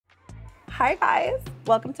Hi guys,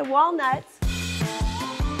 welcome to Walnuts.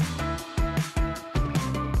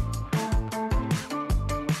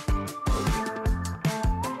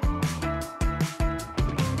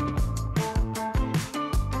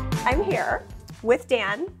 I'm here with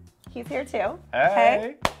Dan. He's here too.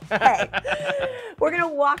 Hey. Hey. We're gonna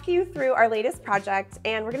walk you through our latest project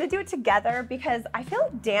and we're gonna do it together because I feel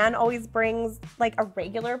like Dan always brings like a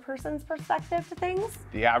regular person's perspective to things.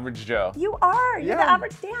 The average Joe. You are, you're the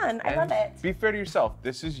average Dan. I love it. Be fair to yourself.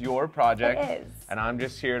 This is your project. It is. And I'm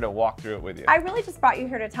just here to walk through it with you. I really just brought you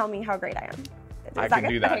here to tell me how great I am. I can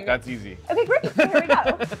do that. Okay, That's easy. Okay, great. So here we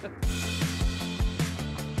go.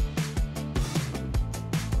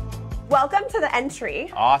 Welcome to the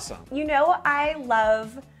entry. Awesome. You know I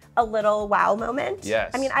love a little wow moment.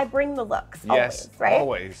 Yes. I mean, I bring the looks Yes, always, right?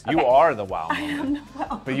 always. Okay. You are the wow I moment. am the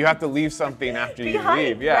wow. But you have to leave something after you Behind,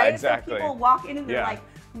 leave. Yeah, right? exactly. So people walk in and they're Yeah. like,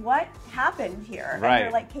 what happened here? Right. And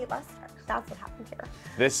they're like, Kate Lester. That's what happened here.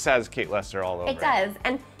 This says Kate Lester all over It does.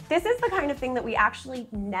 And this is the kind of thing that we actually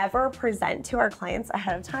never present to our clients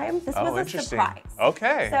ahead of time. This was a interesting. surprise.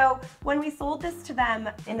 Okay. So when we sold this to them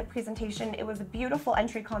in the presentation, it was a beautiful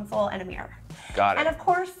entry console and a mirror. Got it. And of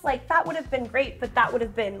course, like that would have been great, but that would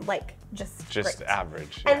have been like just great.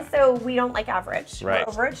 average. And so we don't like average. Right.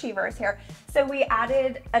 We're overachievers here. So we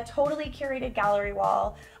added a totally curated gallery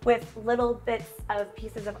wall with little bits of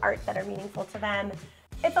pieces of art that are meaningful to them.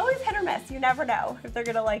 It's always hit or miss. You never know if they're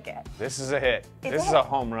gonna like it. This is a hit. It's This is hit. a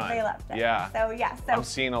home run. They loved it. Yeah. So yeah. So I'm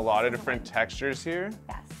seeing a lot of different textures here.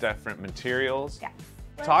 Yes. Different materials. Yes.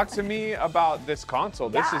 Talk to me about this console.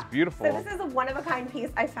 This Yeah. is beautiful. So this is a one-of-a-kind piece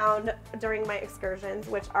I found during my excursions,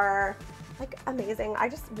 which are like amazing. I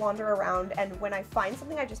just wander around, and when I find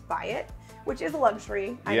something, I just buy it, which is a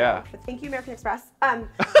luxury. I know, but thank you, American Express. And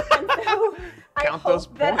so I Count those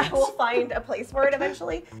hope that I points. will find a place for it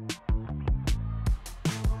eventually.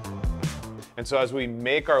 And so as we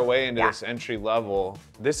make our way into this entry level,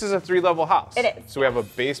 this is a 3-level house. It is. So we have a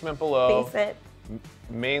basement below, Basement,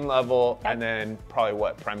 main level, and then probably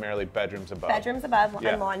what, primarily bedrooms above. bedrooms above, Yeah.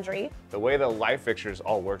 and laundry. The way the light fixtures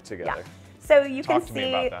all work together. Yeah. So you Talk can to me see,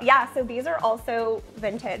 about that. yeah, so these are also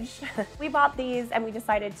vintage. We bought these and we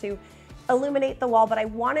decided to illuminate the wall, but I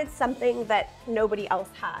wanted something that nobody else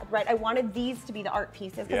had, right? I wanted these to be the art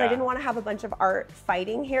pieces because I didn't want to have a bunch of art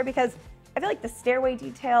fighting here because I feel like the stairway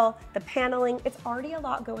detail, the paneling, it's already a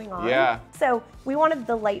lot going on. Yeah. So we wanted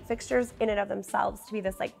the light fixtures in and of themselves to be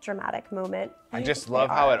this like dramatic moment. I And just they love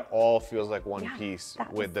how are. it all feels like one Yeah, piece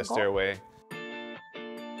that with was the the goal. stairway.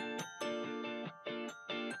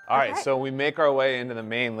 All right, Okay. so we make our way into the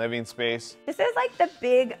main living space. This is like the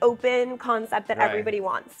big open concept that Right. everybody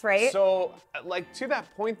wants, right? So, like to that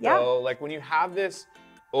point Yeah. though, like when you have this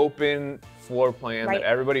open floor plan Right. that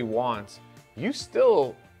everybody wants, you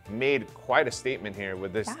still made quite a statement here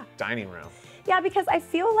with this dining room. Yeah, because I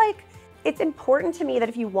feel like it's important to me that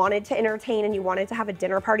if you wanted to entertain and you wanted to have a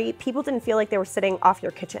dinner party, people didn't feel like they were sitting off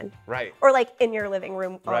your kitchen. Right. Or like in your living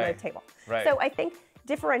room on a Right. table. Right. So I think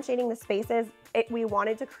differentiating the spaces, we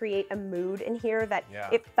wanted to create a mood in here that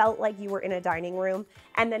it felt like you were in a dining room,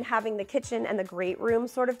 and then having the kitchen and the great room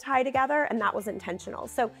sort of tie together, and that was intentional.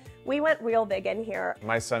 So we went real big in here.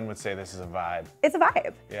 My son would say this is a vibe. It's a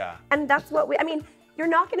vibe. Yeah. And that's what I mean, you're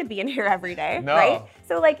not gonna be in here every day, No. right?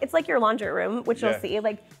 So like, it's like your laundry room, which you'll Yeah. see,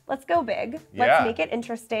 like, let's go big. Yeah. Let's make it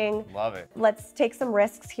interesting. Love it. Let's take some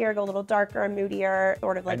risks here, go a little darker and moodier,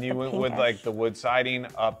 sort of like And you the went with pinkish. like the wood siding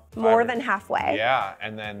up More fiber- than halfway. Yeah,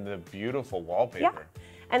 and then the beautiful wallpaper. Yeah.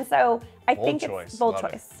 And so I Bold think choice. it's bold Love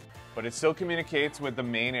it. choice. But it still communicates with the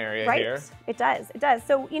main area Right? here. It does, it does.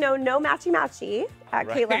 So, you know, no matchy-matchy at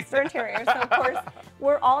Kate Right. Lester Interiors. So of course,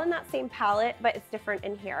 we're all in that same palette, but it's different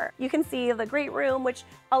in here. You can see the great room, which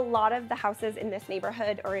a lot of the houses in this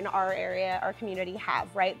neighborhood or in our area, our community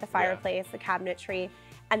have, right? The fireplace, the cabinetry,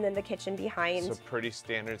 and then the kitchen behind. It's a pretty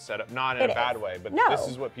standard setup. Not in It a bad is. way, but No. this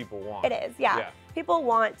is what people want. It is, yeah. People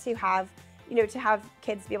want to have, you know, to have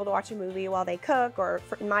kids be able to watch a movie while they cook, or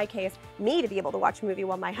for, in my case, me to be able to watch a movie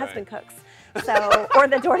while my husband cooks. So, or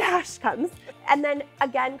the DoorDash comes. And then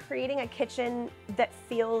again, creating a kitchen that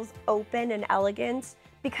feels open and elegant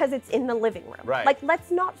because it's in the living room. Right. Like,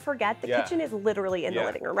 let's not forget the Yeah. kitchen is literally in the Yeah.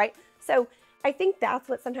 living room, right? So I think that's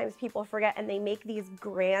what sometimes people forget, and they make these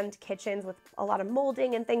grand kitchens with a lot of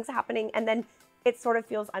molding and things happening, and then it sort of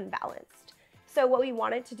feels unbalanced. So what we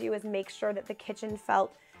wanted to do is make sure that the kitchen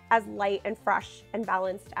felt as light and fresh and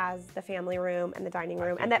balanced as the family room and the dining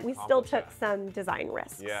room, and that we still took some design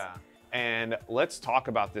risks. Yeah. And let's talk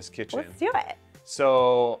about this kitchen. Let's do it.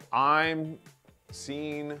 So I'm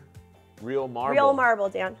seeing real marble. Real marble,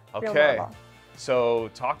 Dan. Real Okay. marble. So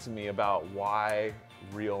talk to me about why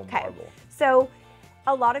real marble. So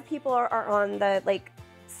A lot of people are on the like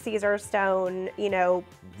Caesar stone, you know,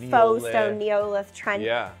 faux stone, Neolith trend.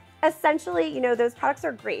 Yeah. Essentially, you know, those products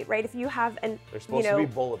are great, right? If you have an, They're supposed to be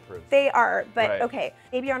bulletproof. They are, but Right. okay,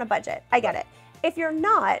 maybe you're on a budget. I get it. If you're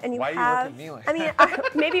not and you Why have, you look at I me mean,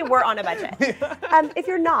 like maybe we're on a budget. If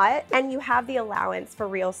you're not and you have the allowance for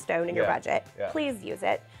real stone in your budget, please use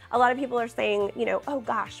it. A lot of people are saying, you know, oh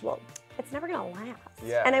gosh, well, it's never gonna last.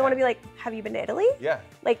 Yeah, and I want to be like, have you been to Italy? Yeah.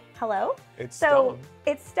 Like, hello? It's so stone.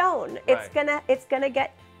 it's stone. Right. It's gonna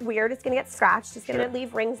get weird. It's gonna get scratched. It's Sure. gonna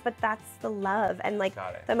leave rings, but that's the love. And like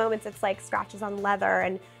Got it. the moments it's like scratches on leather,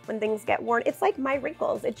 and when things get worn, it's like my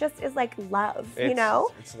wrinkles. It just is like love, you know?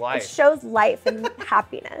 It's life. It shows life and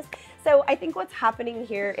happiness. So I think what's happening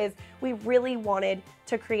here is we really wanted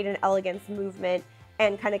to create an elegance movement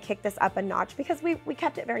and kind of kick this up a notch because we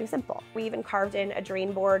kept it very simple. We even carved in a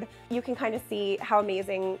drain board. You can kind of see how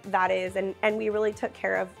amazing that is, and we really took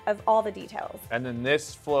care of all the details. And then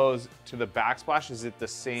this flows to the backsplash. Is it the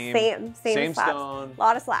same? Same slabs. Stone. A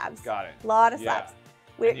lot of slabs. Got it. A lot of Yeah. slabs.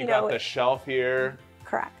 And you got the shelf here.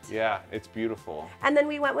 Correct. Yeah, it's beautiful. And then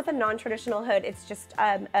we went with a non-traditional hood. It's just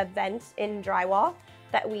a vent in drywall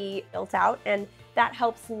that we built out, and that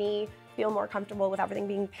helps me feel more comfortable with everything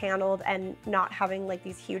being paneled and not having like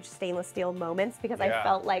these huge stainless steel moments because I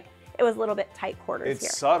felt like it was a little bit tight quarters here.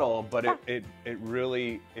 It's subtle, but it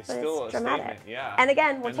really is still a dramatic. statement. Yeah. And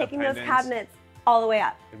again, we're taking those cabinets all the way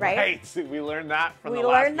up, right? Right. We learned that from the last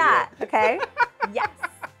We learned that, okay? Yes,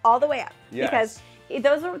 all the way up. Yes.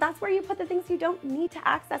 Because that's where you put the things you don't need to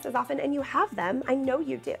access as often, and you have them. I know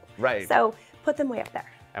you do. Right. So put them way up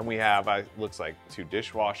there. And we have, looks like 2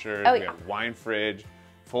 dishwashers. Oh, we yeah. have wine fridge,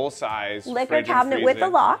 full size Liquor fridge and cabinet with freezer. a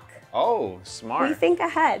lock. Oh, smart. We think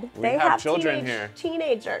ahead. They have children here.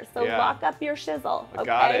 Teenagers, so lock up your shizzle. Okay?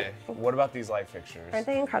 Got it. What about these light fixtures? Aren't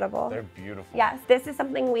they incredible? They're beautiful. Yes, this is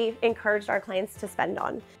something we encouraged our clients to spend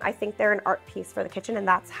on. I think they're an art piece for the kitchen, and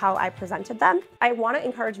that's how I presented them. I want to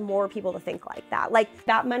encourage more people to think like that. Like,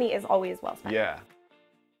 that money is always well spent. Yeah.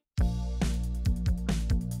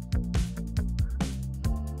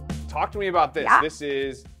 Talk to me about this. Yeah. This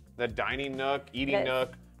is the dining nook, eating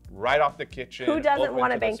nook, right off the kitchen. Who doesn't open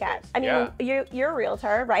want to a the banquet? space. I mean, you're a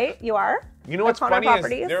realtor, right? You are? You know what's O'Connor funny is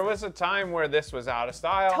Properties. there was a time where this was out of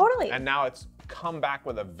style. Totally. And now it's come back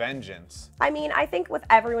with a vengeance. I mean, I think with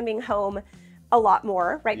everyone being home a lot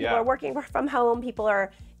more, right? People Yeah. are working from home. People are,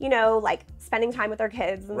 you know, like spending time with their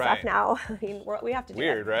kids and stuff Right. now. I mean, we have to do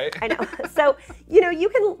Weird, it. right? I know. So, you know, you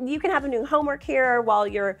can have them doing homework here while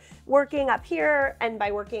you're working up here. And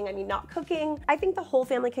by working, I mean not cooking. I think the whole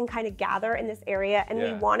family can kind of gather in this area, and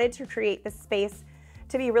we wanted to create this space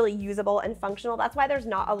to be really usable and functional. That's why there's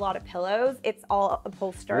not a lot of pillows. It's all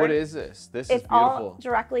upholstered. What is this? This is It's beautiful. all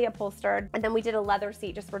directly upholstered. And then we did a leather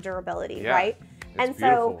seat just for durability, Yeah. right? It's and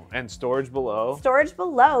beautiful. so and storage below. storage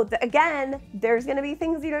below, again, there's gonna be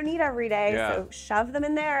things you don't need every day. Yeah. So shove them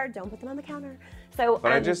in there, don't put them on the counter. So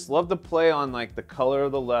But I just love the play on like the color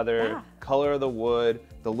of the leather, color of the wood,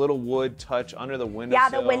 the little wood touch under the windowsill. yeah,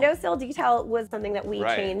 the windowsill detail was something that we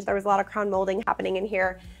changed. There was a lot of crown molding happening in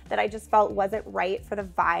here that I just felt wasn't right for the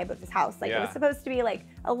vibe of this house. Like it was supposed to be like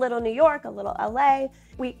a little New York, a little LA.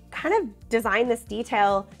 We kind of designed this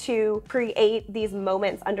detail to create these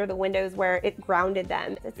moments under the windows where it grounded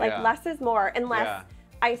them. It's like less is more, unless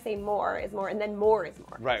I say more is more, and then more is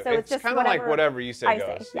more. Right. So it's just kind of like whatever you say I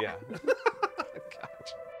goes. say, Yeah.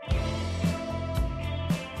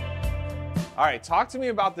 All right, talk to me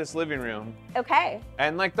about this living room Okay.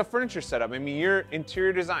 and like the furniture setup. I mean, your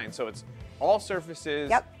interior design, so it's all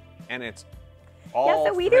surfaces and it's all Yeah,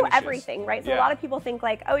 so we do finishes. everything, right? So a lot of people think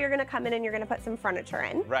like, oh, you're gonna come in and you're gonna put some furniture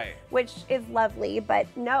in. Right. Which is lovely, but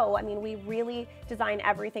no, I mean, we really design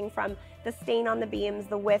everything from the stain on the beams,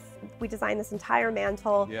 the width. We designed this entire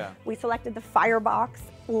mantle. Yeah. We selected the firebox,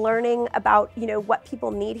 learning about, you know, what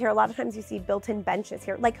people need here. A lot of times you see built-in benches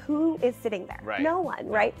here. Like, who is sitting there? Right. No one,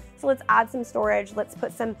 right? So let's add some storage. Let's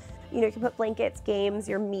put some, you know, you can put blankets, games,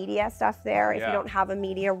 your media stuff there if you don't have a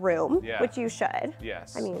media room, which you should.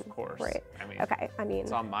 Yes, I mean, of course. Right. I mean, Okay, I mean,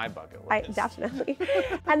 it's on my bucket list. definitely.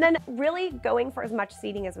 And then really going for as much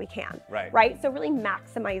seating as we can. Right. Right? So really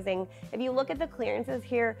maximizing. If you look at the clearances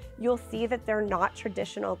here, you'll see that they're not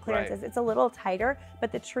traditional clearances. Right. It's a little tighter,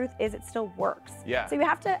 but the truth is it still works. Yeah. So you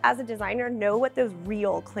have to, as a designer, know what those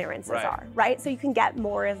real clearances are, right? So you can get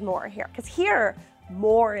more is more here. Because here,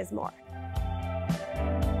 more is more.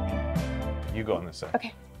 You go on this side.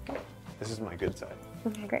 Okay. This is my good side.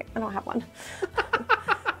 Okay, great. I don't have one.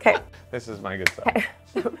 Okay. This is my good side.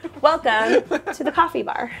 Welcome to the coffee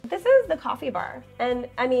bar. This is the coffee bar. And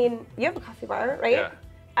I mean, you have a coffee bar, right? Yeah.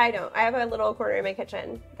 I don't. I have a little corner in my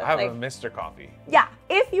kitchen. I have a Mr. Coffee. Yeah.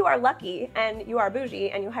 If you are lucky and you are bougie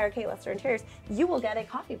and you hire Kate Lester Interiors, you will get a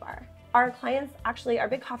coffee bar. Our clients actually are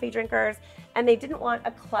big coffee drinkers, and they didn't want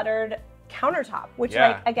a cluttered countertop, which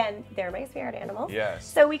like, again, they're my spirit animals.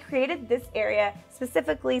 Yes. So we created this area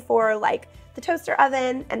specifically for like the toaster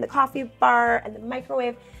oven and the coffee bar and the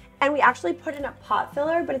microwave. And we actually put in a pot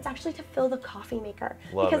filler, but it's actually to fill the coffee maker.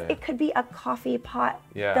 Because it could be a coffee pot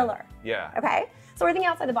filler. Yeah. Okay? So we're thinking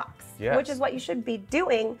outside the box, Yes. which is what you should be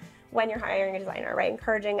doing when you're hiring a designer, right?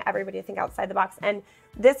 Encouraging everybody to think outside the box. And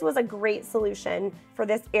this was a great solution for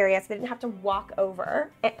this area, so they didn't have to walk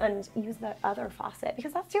over and use the other faucet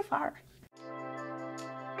because that's too far.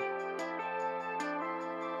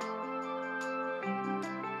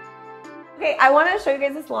 Okay, I want to show you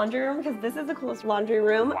guys this laundry room because this is the coolest laundry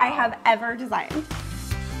room I have ever designed.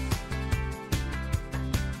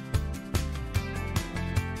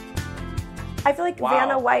 I feel like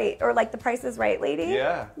Vanna White or like The Price is Right lady.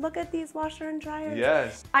 Yeah. Look at these washer and dryers.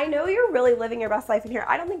 Yes. I know you're really living your best life in here.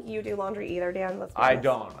 I don't think you do laundry either, Dan. Let's be honest. I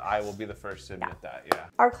don't. I will be the first to admit that. Yeah.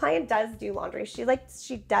 Our client does do laundry. She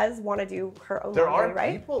does want to do her own There laundry, are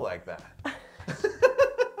right? people like that.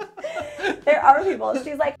 There are people.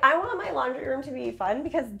 She's like, I want my laundry room to be fun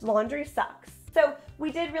because laundry sucks. So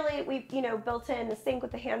we built in the sink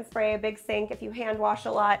with the hand spray, a big sink if you hand wash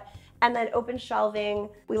a lot, and then open shelving.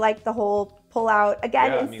 We like the whole pull out.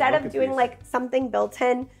 Again, instead of doing like something built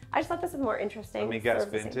in, I just thought this was more interesting. Let me guess,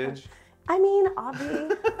 vintage? I mean,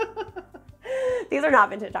 obvi. These are not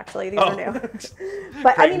vintage, actually. These are new.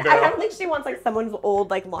 But I mean, I don't think she wants like someone's old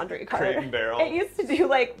like laundry cart. Crate and barrel. It used to do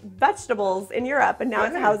like vegetables in Europe, and now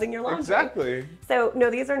it's housing your laundry. Exactly. So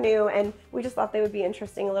no, these are new, and we just thought they would be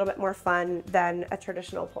interesting, a little bit more fun than a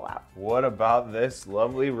traditional pull-out. What about this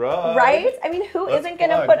lovely rug? Right? I mean, who Let's isn't going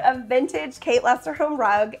to plug. put a vintage Kate Lester home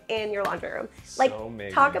rug in your laundry room? Like, So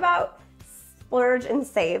amazing. talk about splurge and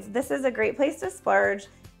save. This is a great place to splurge.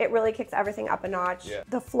 It really kicks everything up a notch. Yeah.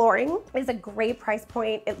 The flooring is a great price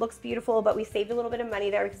point. It looks beautiful, but we saved a little bit of money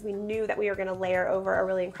there because we knew that we were going to layer over a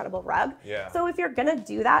really incredible rug. Yeah. So if you're going to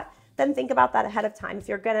do that, then think about that ahead of time. If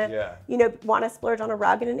you're going to, want to splurge on a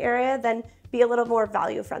rug in an area, then be a little more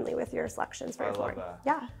value friendly with your selections for your flooring. I love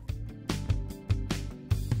Yeah.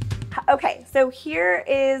 Okay, so here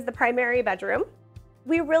is the primary bedroom.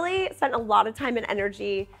 We really spent a lot of time and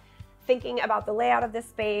energy thinking about the layout of this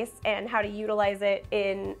space and how to utilize it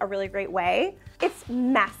in a really great way. It's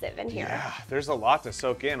massive in here. Yeah, there's a lot to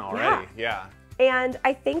soak in already. Yeah. And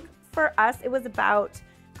I think for us, it was about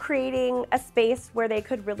creating a space where they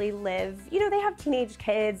could really live. You know, they have teenage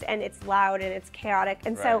kids and it's loud and it's chaotic.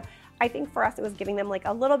 And so I think for us, it was giving them like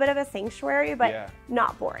a little bit of a sanctuary, but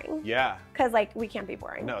not boring. Yeah. Because like we can't be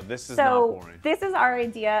boring. No, this is not boring. This is our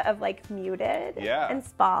idea of like muted and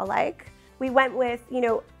spa-like. We went with,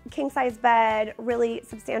 king size bed, really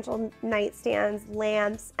substantial nightstands,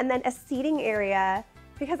 lamps, and then a seating area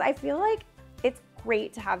because I feel like it's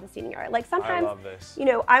great to have the seating area. Like sometimes, I love this.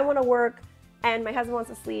 I want to work and my husband wants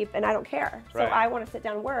to sleep and I don't care. So I want to sit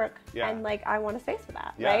down and work and like I want a space for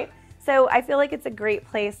that, right? So I feel like it's a great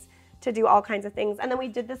place to do all kinds of things. And then we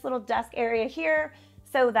did this little desk area here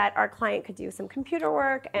so that our client could do some computer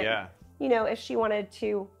work and if she wanted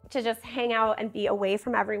to just hang out and be away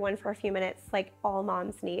from everyone for a few minutes, like all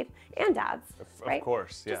moms need, and dads, right? Of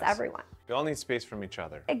course, yes. Just everyone. We all need space from each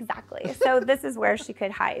other. Exactly. So this is where she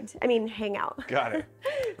could hang out. Got it.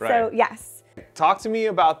 Right. So yes. Talk to me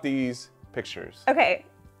about these pictures. Okay,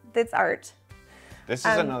 that's art. This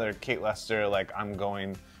is another Kate Lester, like I'm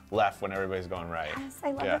going left when everybody's going right. Yes,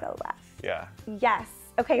 I love to go left. Yeah. Yes.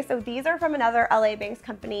 Okay, so these are from another LA-based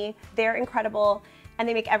company. They're incredible. And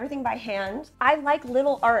they make everything by hand. I like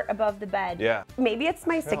little art above the bed. Yeah. Maybe it's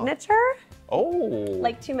my signature. Oh.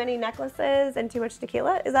 Like too many necklaces and too much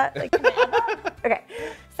tequila. Is that like, can I add that? Okay.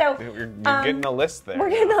 So You're getting a list there.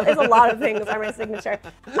 There's a lot of things are my signature.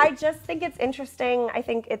 I just think it's interesting. I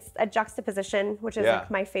think it's a juxtaposition, which is like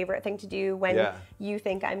my favorite thing to do when you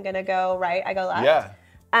think I'm gonna go right, I go left. Yeah.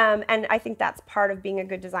 And I think that's part of being a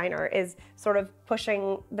good designer is sort of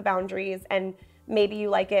pushing the boundaries and maybe you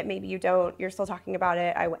like it, maybe you don't. You're still talking about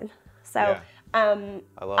it. I win. So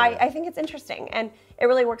I think it's interesting. And it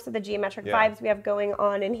really works with the geometric vibes we have going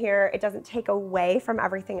on in here. It doesn't take away from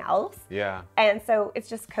everything else. Yeah. And so it's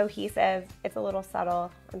just cohesive. It's a little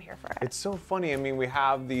subtle. I'm here for it. It's so funny. I mean, we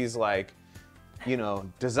have these like,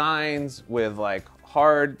 designs with like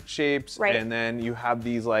hard shapes. Right. And then you have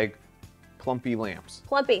these like plumpy lamps.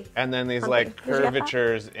 Plumpy. And then these Plumpy. like Did you get that?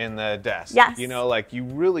 curvatures in the desk. Yes. Like you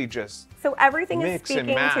really just So everything is mix and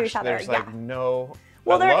speaking match. to each other. There's like no.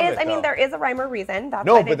 Well, I love there is. it, I mean, though. there is a rhyme or reason. That's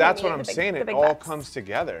No, why they but that's put me what in I'm the big- saying. the It big all bucks. comes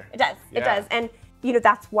together. It does. It Yeah. does. And you know,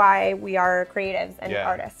 that's why we are creatives and Yeah.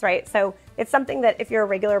 artists, right? So it's something that if you're a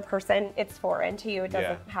regular person, it's foreign to you. It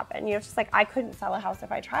doesn't Yeah. happen. You know, it's just like, I couldn't sell a house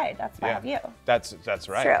if I tried. That's why I have you. That's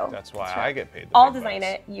right. True. That's why It's true. I get paid. I'll design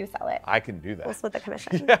it, you sell it. I can do that. We'll split the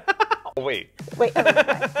commission. Oh, wait. Wait.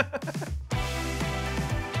 Okay.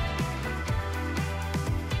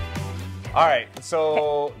 All right,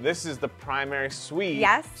 so this is the primary suite.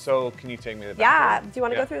 Yes. So can you take me to the Yeah. bathroom? Do you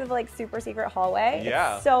want to go through the like super secret hallway?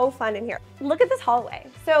 Yeah. It's so fun in here. Look at this hallway.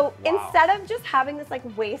 So Wow. instead of just having this like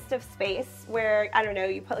waste of space where, I don't know,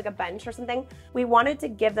 you put like a bench or something, we wanted to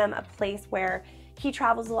give them a place where he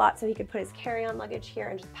travels a lot so he could put his carry-on luggage here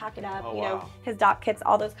and just pack it up, Oh, you know, wow. his dock kits,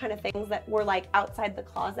 all those kind of things that were like outside the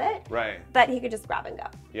closet. Right. That he could just grab and go.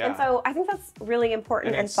 Yeah. And so I think that's really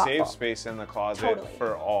important And and it thoughtful. saves space in the closet Totally.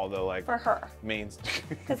 for all the like For her. mains.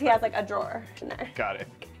 Because he has like a drawer in there. Got it.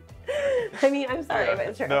 I mean, I'm sorry, Yeah. but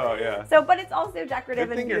it's true. No, yeah. So, but it's also decorative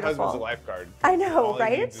Good thing and your beautiful. husband's a lifeguard. I know, All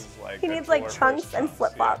right? He needs, is, like, He a needs, like, drawer for trunks his and trunks.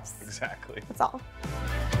 flip-flops. Yeah, exactly. That's all.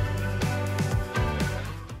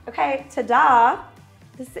 Okay, ta-da!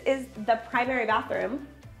 This is the primary bathroom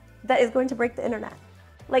that is going to break the internet.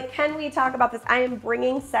 Like, can we talk about this? I am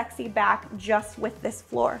bringing sexy back just with this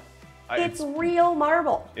floor. It's real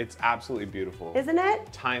marble, It's absolutely beautiful. isn't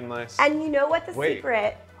it? Timeless. And you know what the Wait.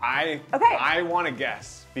 secret? I Okay. want to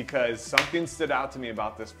guess because something stood out to me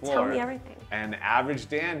about this floor. Tell me everything. And Average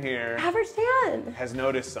Dan here Average Dan. has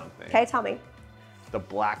noticed something. Okay, tell me. The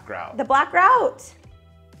black grout. The black grout.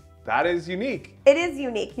 That is unique. It is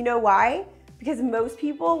unique. You know why? Because most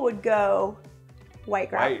people would go white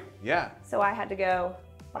grout. Right. Yeah. So I had to go,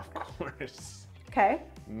 Of course. okay?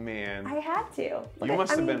 Man. I had to. Look You at-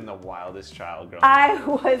 must I have mean, been the wildest child growing up. I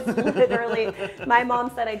was literally, my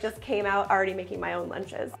mom said I just came out already making my own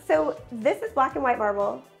lunches. So this is black and white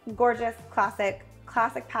marble, gorgeous, classic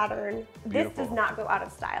pattern. This Beautiful. does not go out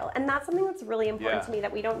of style. And that's something that's really important Yeah. to me,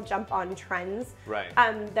 that we don't jump on trends. Right.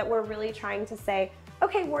 That we're really trying to say,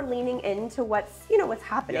 okay, we're leaning into what's, you know, what's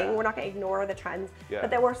happening. Yeah. We're not gonna ignore the trends, Yeah. but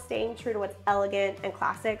that we're staying true to what's elegant and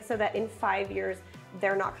classic so that in 5 years,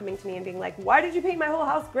 they're not coming to me and being like, why did you paint my whole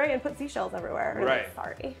house gray and put seashells everywhere? And I'm like, Right.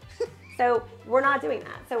 sorry. So we're not doing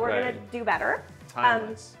that. So we're gonna Right. do better.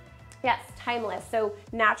 Timeless. Yes, timeless. So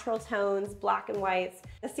natural tones, black and whites.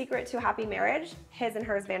 The secret to a happy marriage, his and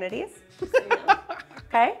hers vanities. So you know.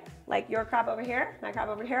 Okay? Like your crap over here, my crap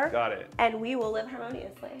over here. Got it. And we will live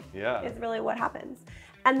harmoniously. Yeah. Is really what happens.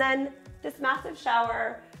 And then this massive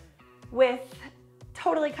shower with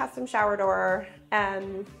totally custom shower door,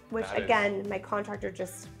 which That is- again, my contractor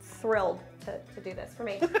just thrilled to do this for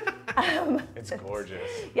me. It's gorgeous.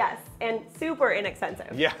 Yes, and super inexpensive.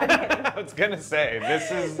 Yeah. I'm kidding. I was gonna say this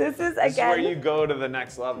is This is where again. you go to the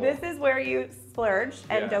next level. This is where you splurge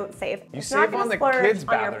and Yeah. don't save. You It's save not gonna on the splurge kids'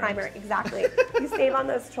 on your bathrooms. primary. Exactly. You save on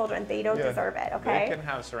those children. They don't Yeah. deserve it. They Okay. can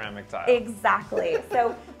have ceramic tile. Exactly.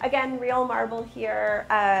 So again, real marble here,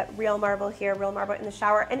 real marble here, real marble in the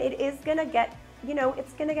shower, and it is gonna get, you know,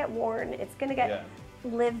 it's gonna get worn. It's gonna get Yeah.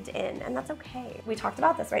 lived in, and that's okay. We talked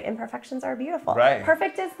about this, right? Imperfections are beautiful. Right.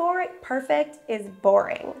 Perfect is boring. Perfect is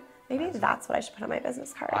boring. Maybe that's what I should put on my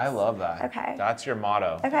business cards. I love that. Okay. That's your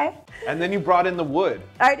motto. Okay. And then you brought in the wood.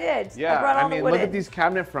 I did. Yeah. I brought all I mean, the wood look in. at these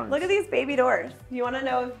cabinet fronts. Look at these baby doors. You want to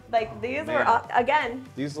know if, like, these were, man. again,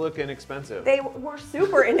 These look inexpensive. they were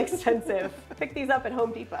super inexpensive. Pick these up at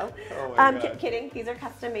Home Depot. Oh my God. Kidding. These are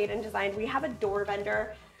custom made and designed. We have a door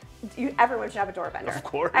vendor. Everyone should have a door vendor. Of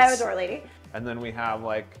course. I have a door lady. And then we have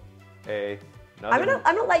like another.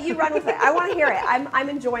 I'm gonna let you run with it. I want to hear it. I'm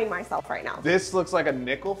enjoying myself right now. This looks like a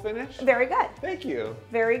nickel finish. Very good. Thank you.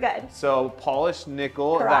 Very good. So polished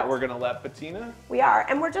nickel that Correct. we're gonna let patina. We are,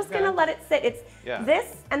 and we're just Okay. gonna let it sit. It's Yeah.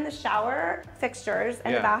 this and the shower fixtures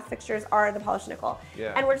and the Yeah. bath fixtures are the polished nickel.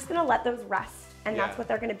 Yeah. And we're just gonna let those rest, and Yeah. that's what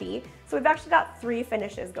they're gonna be. So we've actually got 3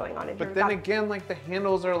 finishes going on in here. But We've then got- again, like the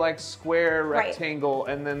handles are like square, Right. rectangle,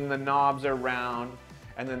 and then the knobs are round.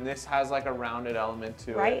 And then this has like a rounded element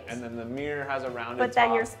to Right. it. And then the mirror has a rounded but then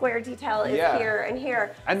top. your square detail is Yeah. here and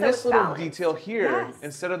here. And so this it's little balanced. detail here, Yes.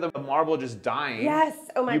 instead of the marble just dying, Yes.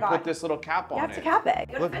 Oh my you God. put this little cap on You it. have to cap it. You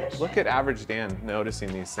gotta Look, finish look it. at Average Dan noticing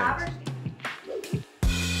these things. Average.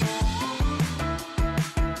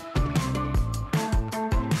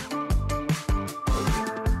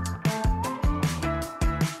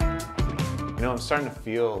 You know, I'm starting to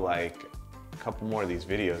feel like a couple more of these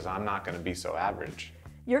videos, I'm not gonna be so average.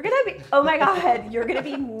 You're gonna be. Oh my God. You're gonna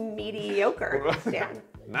be mediocre, Dan.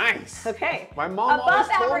 Nice. Okay. My mom Above always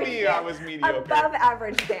told average me Dan. I was mediocre. Above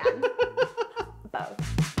average, Dan.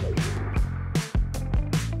 Above.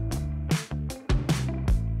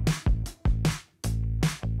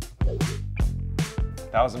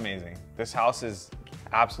 That was amazing. This house is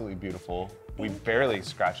absolutely beautiful. We barely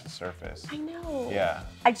scratched the surface. I know. Yeah.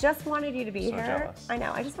 I just wanted you to be So here. jealous. I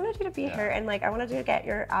know. I just wanted you to be here, and like I wanted to get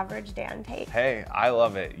your average Dan take. Hey, I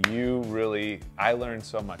love it. I learn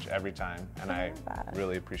so much every time, and I love that.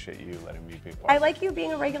 really appreciate you letting me be part I of it. like you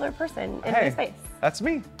being a regular person in Hey, my space. that's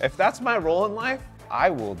me. If that's my role in life,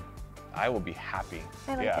 I will be happy.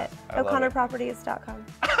 I like yeah, it. I love it. O'ConnorProperties.com.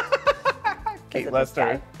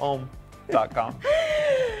 KateLesterHome.com.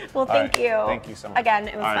 Well, thank right. you. Thank you so much. Again,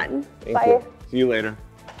 it was All right. fun. Thank Bye. you. See you later.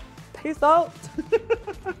 Peace out.